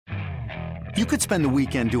You could spend the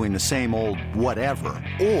weekend doing the same old whatever,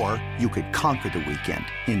 or you could conquer the weekend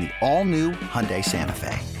in the all-new Hyundai Santa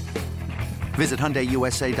Fe. Visit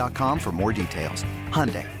HyundaiUSA.com for more details.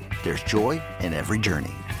 Hyundai, there's joy in every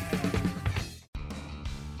journey.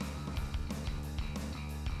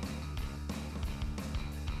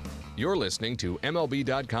 You're listening to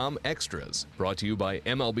MLB.com Extras, brought to you by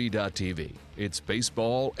MLB.tv. It's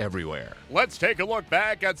baseball everywhere. Let's take a look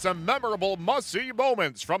back at some memorable must-see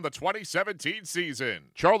moments from the 2017 season.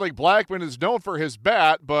 Charlie Blackmon is known for his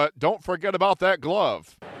bat, but don't forget about that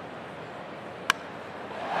glove.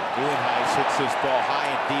 Nieuwenhuis hits this ball high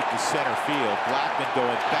and deep to center field. Blackmon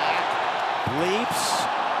going back, leaps,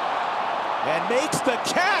 and makes the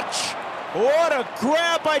catch. What a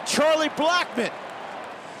grab by Charlie Blackmon.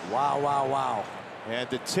 Wow, wow, wow. And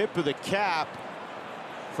the tip of the cap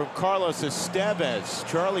from Carlos Estevez.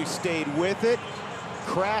 Charlie stayed with it,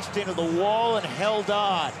 crashed into the wall, and held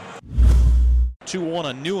on. 2-1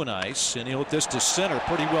 on Nieuwenhuis, and he'll hit this to center.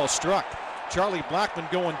 Pretty well struck. Charlie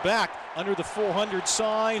Blackmon going back under the 400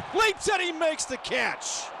 sign. Leaps and he makes the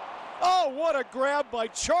catch. Oh, what a grab by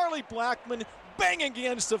Charlie Blackmon, banging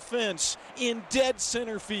against the fence in dead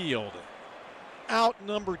center field. Out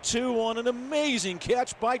number 2 on an amazing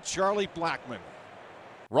catch by Charlie Blackmon.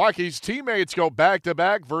 Rockies teammates go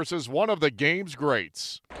back-to-back versus one of the game's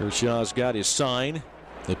greats. Kershaw's got his sign.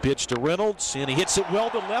 The pitch to Reynolds, and he hits it well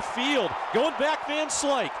to left field. Going back, Van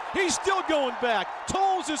Slyke. He's still going back.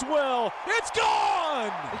 Tolles as well. It's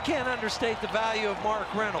gone! You can't understate the value of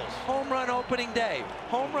Mark Reynolds. Home run opening day.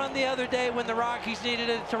 Home run the other day when the Rockies needed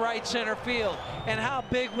it to right center field. And how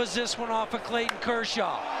big was this one off of Clayton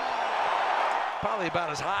Kershaw? Probably about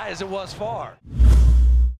as high as it was far.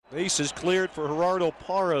 Base is cleared for Gerardo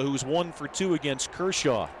Parra, who's 1 for 2 against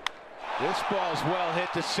Kershaw. This ball's well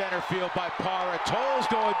hit to center field by Parra. Tolles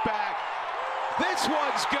going back. This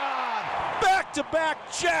one's gone.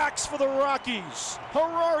 Back-to-back jacks for the Rockies.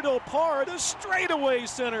 Gerardo Parra to straightaway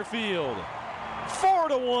center field.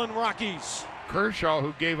 4-1 Rockies. Kershaw,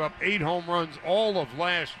 who gave up 8 home runs all of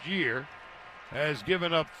last year, has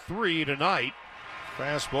given up 3 tonight.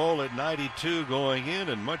 Fastball at 92 going in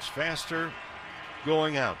and much faster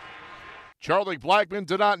going out. Charlie Blackmon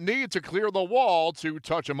did not need to clear the wall to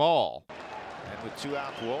touch them all. And with 2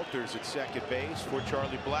 out, Walters at second base for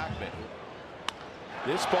Charlie Blackmon.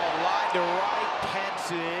 This ball line to right. Pence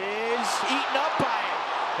is eaten up by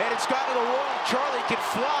it. And it's gone to the wall. Charlie can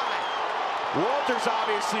fly. Walters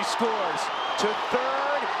obviously scores to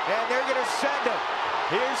third, and they're going to send him.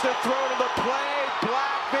 Here's the throw to the plate.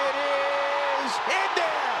 Blackmon is in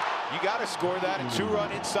there. You got to score that a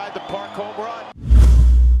 2-run inside the park home run.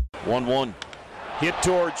 1-1. Hit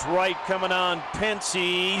towards right, coming on Pence.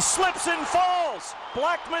 He slips and falls.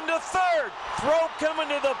 Blackmon to third. Throw coming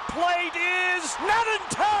to the plate is not in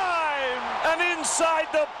time. An inside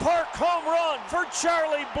the park home run for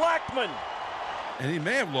Charlie Blackmon. And he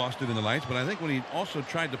may have lost it in the lights, but I think when he also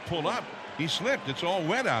tried to pull up, he slipped. It's all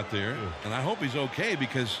wet out there, and I hope he's okay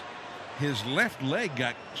because his left leg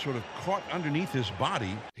got sort of caught underneath his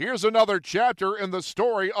body. Here's another chapter in the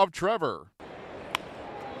story of Trevor.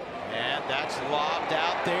 And that's lobbed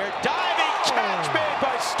out there. Diving catch made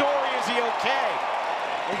by Story. Is he okay?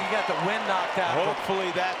 I think he got the wind knocked out. Hopefully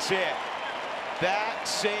that's it. That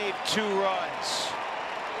saved 2 runs.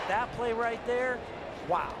 That play right there,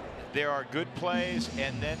 wow. There are good plays,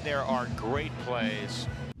 and then there are great plays.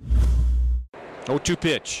 0-2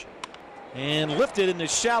 pitch. And lifted in the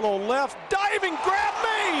shallow left. Diving grab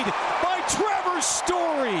made by Trevor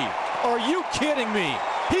Story. Are you kidding me?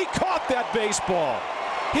 He caught that baseball.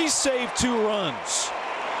 He saved 2 runs.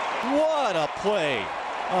 What a play.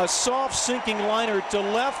 A soft sinking liner to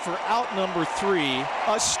left for out number 3.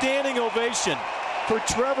 A standing ovation for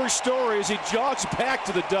Trevor Story as he jogs back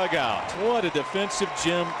to the dugout. What a defensive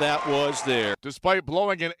gem that was there. Despite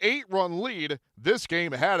blowing an 8-run lead, this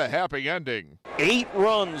game had a happy ending. 8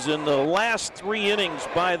 runs in the last 3 innings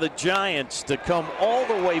by the Giants to come all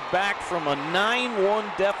the way back from a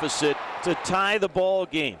 9-1 deficit to tie the ball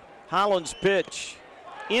game. Holland's pitch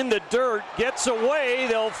in the dirt, gets away,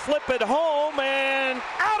 they'll flip it home, and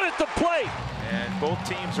out at the plate. And both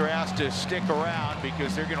teams are asked to stick around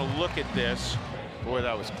because they're going to look at this. Boy,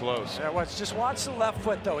 that was close. Yeah, just watch the left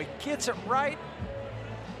foot, though. He gets it right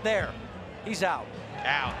there. He's out.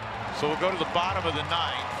 Out. So we'll go to the bottom of the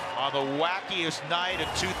 9th on the wackiest night of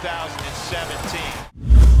 2017.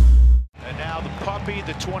 And now the puppy,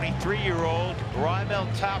 the 23-year-old, Raimel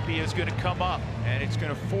Tapia, is going to come up. And it's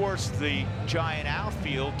going to force the Giant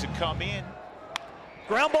outfield to come in.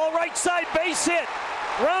 Ground ball right side, base hit.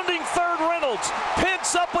 Rounding third, Reynolds.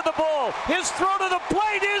 Pence up with the ball. His throw to the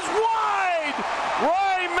plate is wide.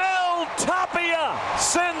 Raimel Tapia Mania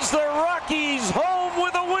sends the Rockies home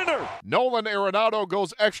with a winner. Nolan Arenado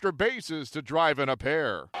goes extra bases to drive in a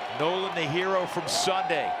pair. Nolan, the hero from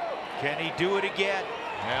Sunday. Can he do it again?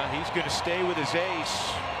 Well, he's going to stay with his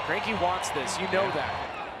ace. Greinke wants this. You know that.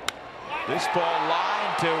 This ball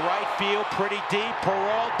lined to right field, pretty deep.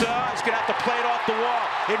 Peralta is going to have to play it off the wall.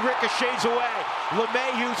 It ricochets away.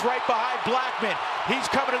 LeMahieu's right behind Blackmon. He's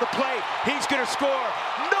coming to the plate. He's going to score.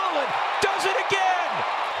 Nolan does it again.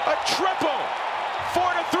 A triple.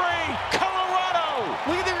 4-3, Colorado.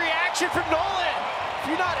 Look at the reaction from Nolan. If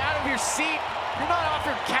you're not out of your seat, you're not off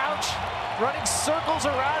your couch, running circles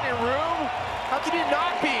around your room, how can you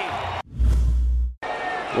not be?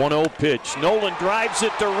 1-0 pitch. Nolan drives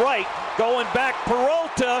it to right. Going back,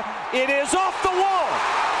 Peralta. It is off the wall.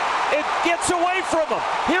 It gets away from him.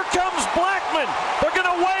 Here comes Blackmon. They're going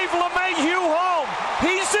to wave LeMahieu home.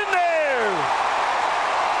 He's in there.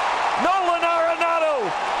 Nolan Arenado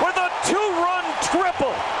with a 2-run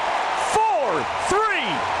triple.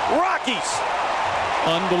 4-3 Rockies.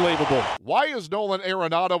 Unbelievable. Why is Nolan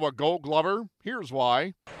Arenado a Gold Glover? Here's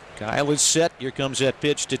why. Kyle is set. Here comes that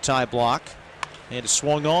pitch to Ty Blach. And it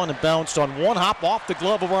swung on and bounced on one hop off the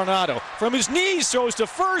glove of Arenado. From his knees, throws to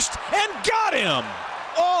first and got him.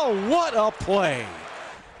 Oh, what a play.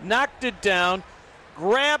 Knocked it down,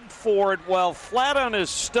 grabbed for it while flat on his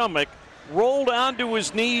stomach, rolled onto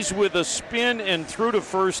his knees with a spin and threw to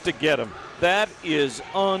first to get him. That is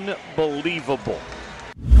unbelievable.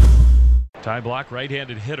 Ty Blach,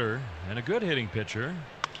 right-handed hitter and a good hitting pitcher.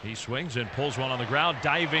 He swings and pulls one on the ground.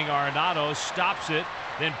 Diving Arenado stops it,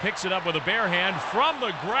 then picks it up with a bare hand from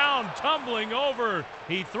the ground, tumbling over.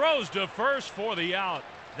 He throws to first for the out.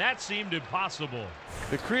 That seemed impossible.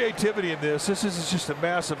 The creativity in this is just a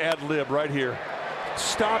massive ad lib right here.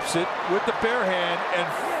 Stops it with the bare hand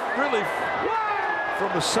and really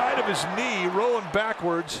from the side of his knee, rolling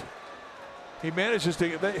backwards. He manages to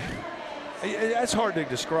get. That's hard to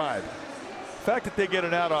describe. The fact that they get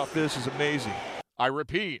an out off this is amazing. I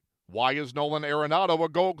repeat, why is Nolan Arenado a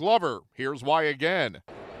Gold Glover? Here's why again.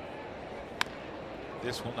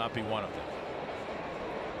 This will not be one of them.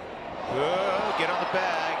 Oh, get on the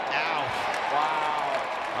bag. Ow.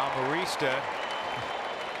 Wow. Amarista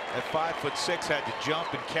at 5'6" had to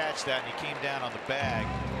jump and catch that, and he came down on the bag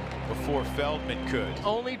before Feldman could.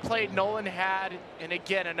 Only play Nolan had, and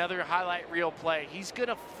again, another highlight reel play. He's going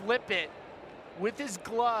to flip it with his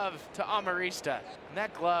glove to Amarista. And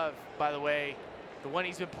that glove, by the way, the one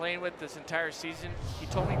he's been playing with this entire season, he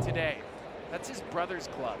told me today, that's his brother's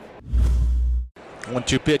glove.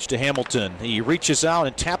 1-2 pitch to Hamilton. He reaches out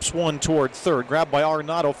and taps one toward third. Grabbed by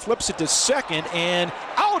Arenado, flips it to second, and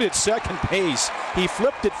out at second base. He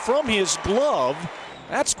flipped it from his glove.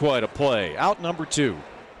 That's quite a play. Out number 2.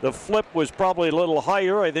 The flip was probably a little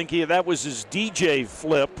higher. I think that was his DJ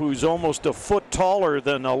flip, who's almost a foot taller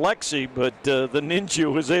than Alexi, but the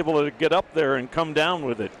Ninja was able to get up there and come down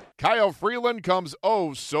with it. Kyle Freeland comes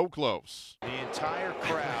oh so close. The entire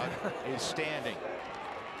crowd is standing.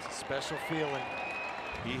 It's a special feeling.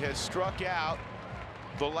 He has struck out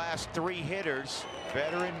the last 3 hitters.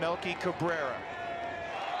 Veteran Melky Cabrera.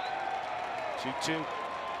 2-2.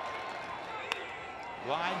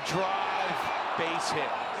 Line drive, base hit.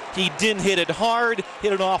 He didn't hit it hard,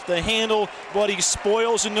 hit it off the handle, but he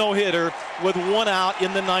spoils a no-hitter with 1 out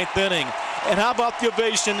in the 9th inning. And how about the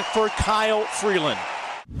ovation for Kyle Freeland?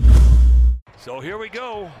 So here we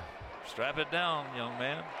go. Strap it down, young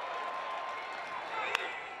man.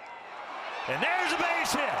 And there's a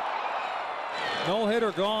base hit. No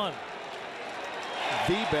hitter gone.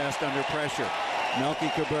 The best under pressure. Melky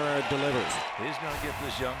Cabrera delivers. He's going to give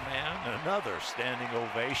this young man another standing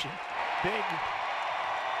ovation. Big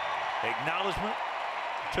acknowledgement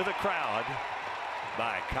to the crowd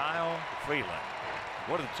by Kyle Freeland.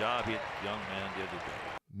 What a job the young man did today.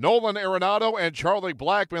 Nolan Arenado and Charlie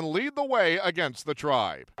Blackmon lead the way against the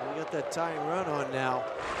Tribe. We got that tying run on now.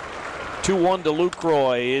 2-1 to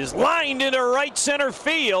Lucroy is lined into right center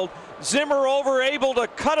field. Zimmer over, able to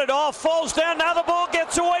cut it off, falls down. Now the ball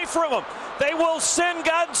gets away from him. They will send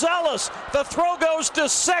Gonzalez. The throw goes to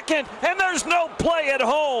second, and there's no play at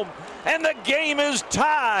home. And the game is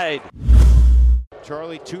tied.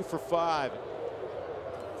 Charlie 2 for 5.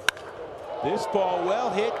 This ball well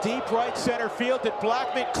hit deep right center field. Did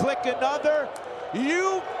Blackmon click another?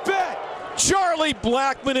 You bet! Charlie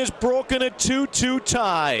Blackmon has broken a 2-2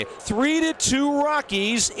 tie. 3-2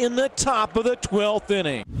 Rockies in the top of the 12th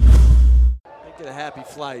inning. They get a happy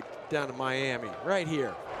flight down to Miami, right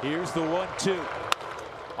here. Here's the 1-2.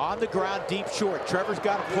 On the ground, deep short. Trevor's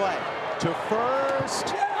got to play. To first.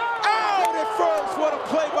 Out at first. What a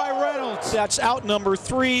play by Reynolds. That's out number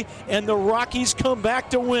 3, and the Rockies come back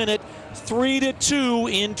to win it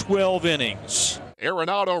 3-2 in 12 innings.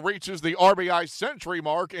 Arenado reaches the RBI century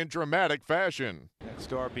mark in dramatic fashion.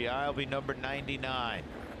 Next RBI will be number 99.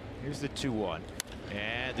 Here's the 2-1.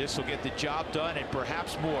 And this will get the job done and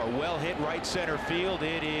perhaps more. Well hit right center field.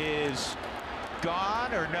 It is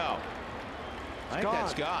gone or no? I think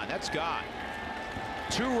that's gone. That's gone.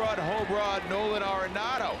 2-run home run, Nolan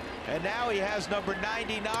Arenado. And now he has number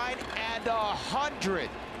 99 and 100.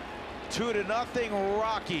 2-0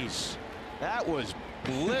 Rockies. That was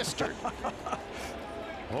blistered.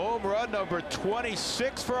 Home run number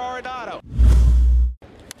 26 for Arenado.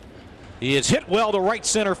 He is hit well to right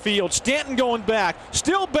center field. Stanton going back.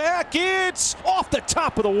 Still back. It's off the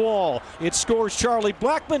top of the wall. It scores Charlie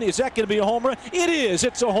Blackmon. Is that going to be a home run? It is.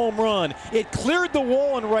 It's a home run. It cleared the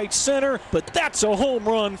wall in right center, but that's a home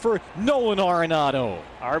run for Nolan Arenado.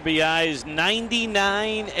 RBIs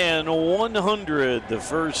 99 and 100. The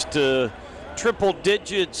first triple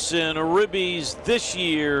digits in ribbies this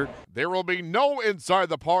year. There will be no inside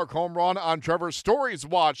the park home run on Trevor Story's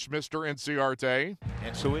watch, Mr. Inciarte.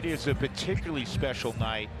 And so it is a particularly special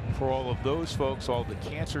night for all of those folks, all the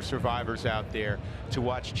cancer survivors out there, to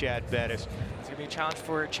watch Chad Bettis. It's going to be a challenge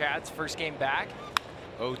for Chad's first game back.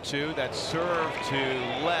 0-2, that serve to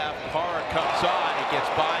left. Parra comes on, it gets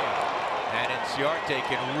by him. And Inciarte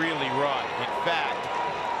can really run. In fact,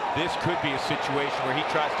 this could be a situation where he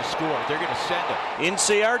tries to score. They're going to send him.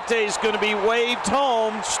 Inciarte is going to be waved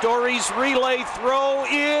home. Story's relay throw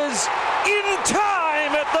is in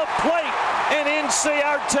time at the plate, and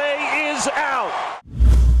Inciarte is out.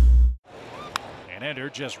 And Ender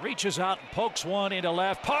just reaches out and pokes one into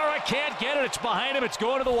left. Parra can't get it. It's behind him. It's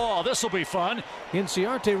going to the wall. This will be fun.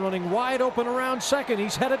 Inciarte running wide open around second.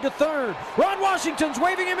 He's headed to third. Ron Washington's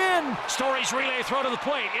waving him in. Story's relay throw to the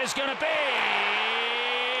plate is going to be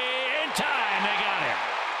time. They got him.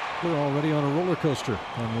 We're already on a roller coaster,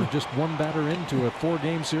 and we're just one batter into a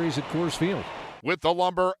 4-game series at Coors Field. With the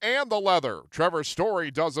lumber and the leather, Trevor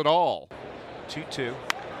Story does it all. 2-2.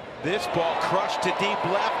 This ball crushed to deep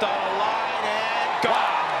left on a line and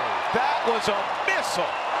gone. That was a missile.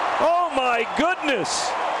 Oh my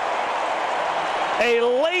goodness. A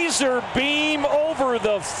laser beam over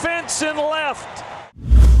the fence and left.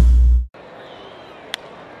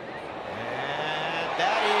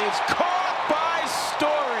 Caught by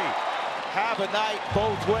Story. Have a night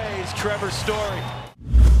both ways, Trevor Story.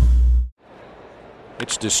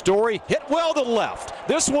 It's to Story, hit well to left.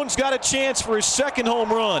 This one's got a chance for his second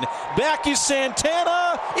home run. Back is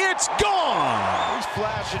Santana. It's gone. He's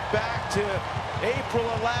flashing back to April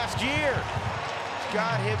of last year. He's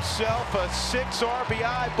got himself a 6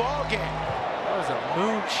 RBI ball game. That was a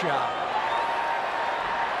moonshot.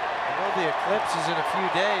 The eclipse is in a few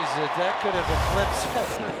days. That could have eclipsed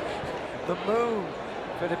the moon.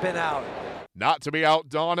 Could have been out. Not to be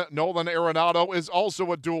outdone, Nolan Arenado is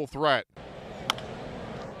also a dual threat.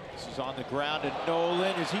 This is on the ground, and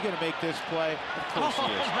Nolan, is he going to make this play? Of course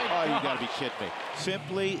he is. Oh, you got to be kidding me.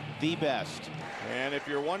 Simply the best. And if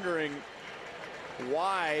you're wondering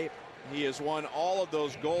why he has won all of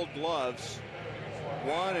those Gold Gloves,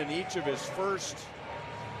 one in each of his first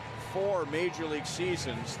 4 Major League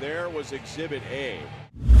seasons, there was Exhibit A.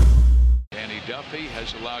 Danny Duffy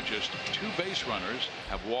has allowed just 2 base runners,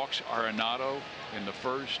 have walks Arenado in the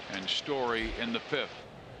first and Story in the 5th.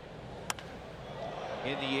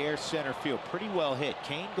 In the air, center field, pretty well hit.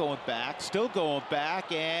 Kane going back, still going back,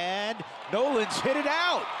 and Nolan's hit it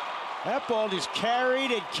out. That ball is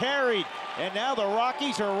carried and carried, and now the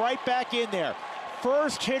Rockies are right back in there.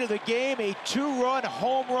 First hit of the game, a 2-run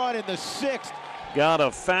home run in the 6th. Got a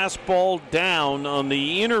fastball down on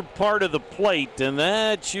the inner part of the plate, and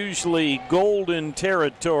that's usually golden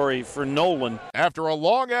territory for Nolan. After a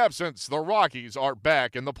long absence, the Rockies are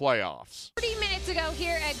back in the playoffs. 30 minutes ago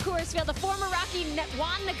here at Coors Field, the former Rocky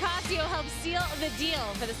Juan Nicasio helped seal the deal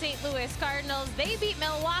for the St. Louis Cardinals. They beat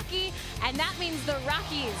Milwaukee, and that means the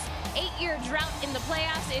Rockies' 8-year drought in the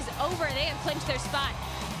playoffs is over. They have clinched their spot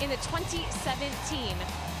in the 2017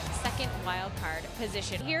 second wild card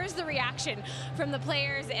position. Here's the reaction from the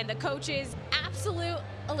players and the coaches. Absolute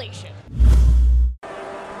elation.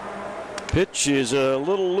 Pitch is a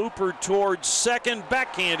little looper towards second,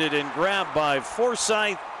 backhanded and grabbed by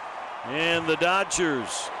Forsythe, and the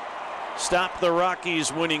Dodgers stop the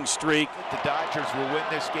Rockies' winning streak. The Dodgers will win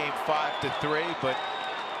this game 5-3, but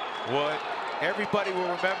what everybody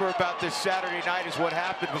will remember about this Saturday night is what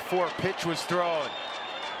happened before a pitch was thrown.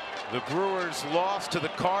 The Brewers lost to the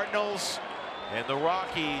Cardinals, and the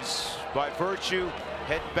Rockies, by virtue,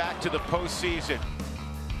 head back to the postseason.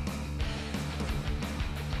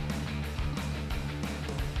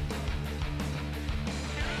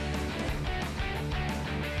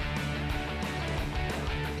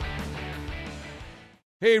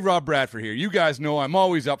 Hey, Rob Bradford here. You guys know I'm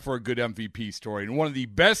always up for a good MVP story, and one of the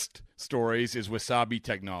best stories is Wasabi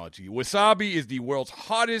Technology. Wasabi is the world's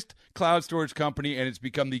hottest cloud storage company, and it's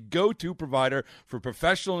become the go-to provider for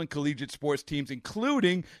professional and collegiate sports teams,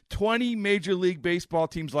 including 20 Major League Baseball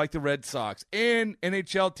teams like the Red Sox and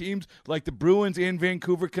NHL teams like the Bruins and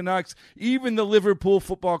Vancouver Canucks. Even the Liverpool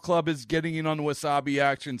Football Club is getting in on the Wasabi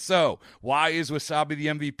action. So, why is Wasabi the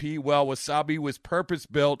MVP? Well, Wasabi was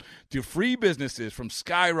purpose-built to free businesses from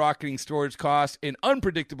skyrocketing storage costs and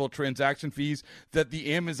unpredictable transaction fees that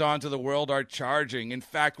the Amazons of the world are charging. In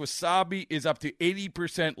fact, Wasabi is up to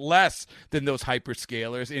 80% less than those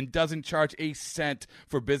hyperscalers and doesn't charge a cent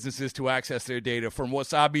for businesses to access their data. From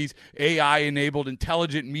Wasabi's AI-enabled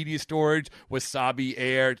intelligent media storage, Wasabi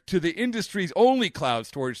Air, to the industry's only cloud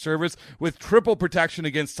storage service with triple protection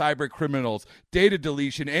against cyber criminals, data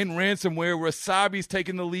deletion, and ransomware, Wasabi's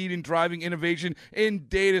taken the lead in driving innovation in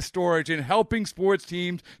data storage and helping sports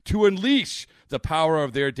teams to unleash the power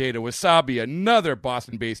of their data. Wasabi, another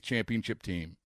Boston-based championship team.